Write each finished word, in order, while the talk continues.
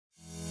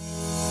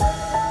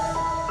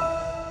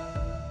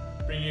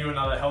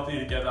another healthier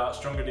together,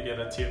 stronger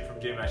together tip from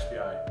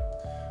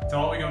GMHBA.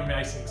 Tonight we're going to be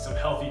making some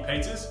healthy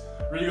pizzas.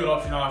 Really good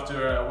option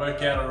after a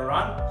workout or a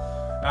run.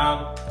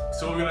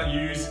 So what we're going to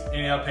use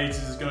in our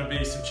pizzas is going to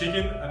be some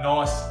chicken, a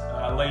nice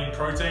lean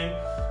protein,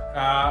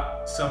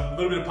 some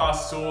little bit of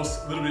pasta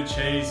sauce, a little bit of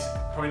cheese,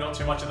 probably not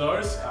too much of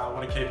those. I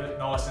want to keep it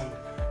nice and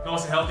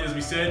healthy, as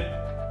we said.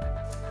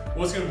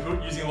 We're also going to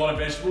be using a lot of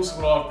vegetables.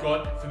 So what I've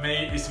got for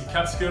me is some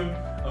capsicum,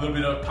 a little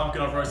bit of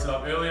pumpkin I've roasted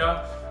up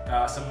earlier,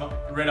 some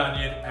red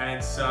onion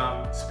and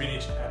some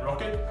spinach and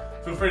rocket.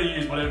 Feel free to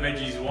use whatever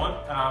veggies you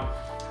want.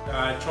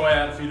 Try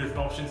out a few different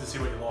options and see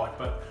what you like,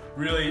 but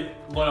really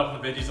load up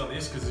on the veggies on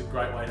this because it's a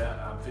great way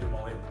to fit them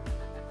all in.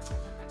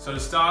 So to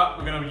start,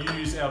 we're going to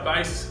use our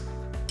base,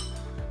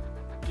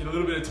 get a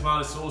little bit of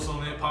tomato sauce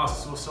on there,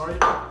 pasta sauce, sorry,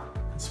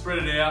 and spread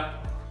it out.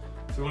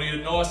 So we want to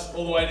get it nice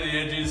all the way to the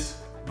edges,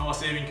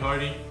 nice even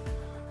coating,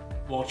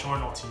 while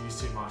trying not to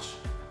use too much.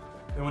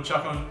 Then we'll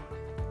chuck on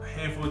a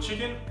handful of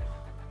chicken,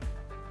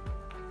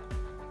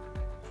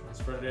 try and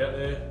spread it out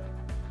there.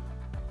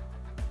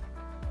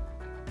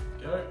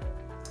 Go.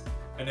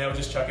 And now we'll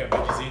just chuck our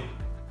veggies in.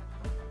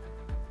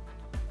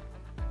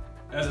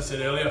 As I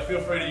said earlier,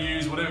 feel free to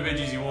use whatever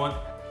veggies you want,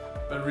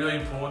 but really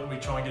important we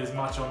try and get as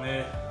much on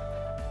there.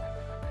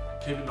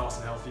 Keep it nice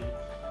and healthy.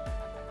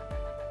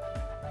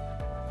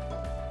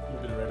 A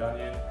little bit of red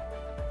onion.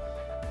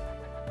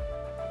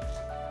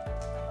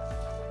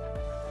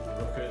 A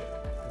little rocket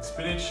and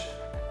spinach.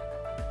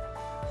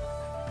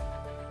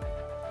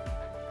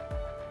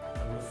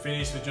 And we'll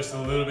finish with just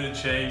a little bit of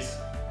cheese.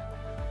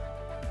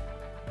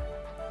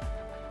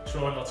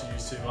 Try not to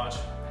use too much.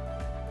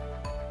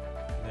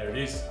 And there it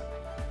is.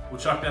 We'll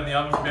chuck down the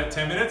oven for about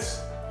 10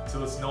 minutes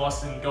until it's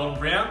nice and golden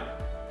brown.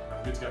 And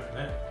we're good to go from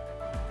there.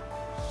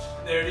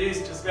 There it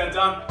is, just about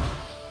done.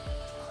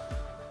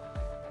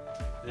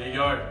 There you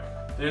go.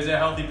 There's our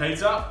healthy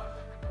pizza,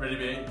 ready to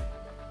be eaten.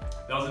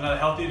 That was another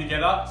healthier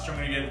together,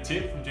 stronger together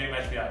tip from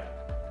GMHBA.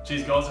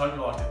 Cheers guys, hope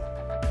you liked it.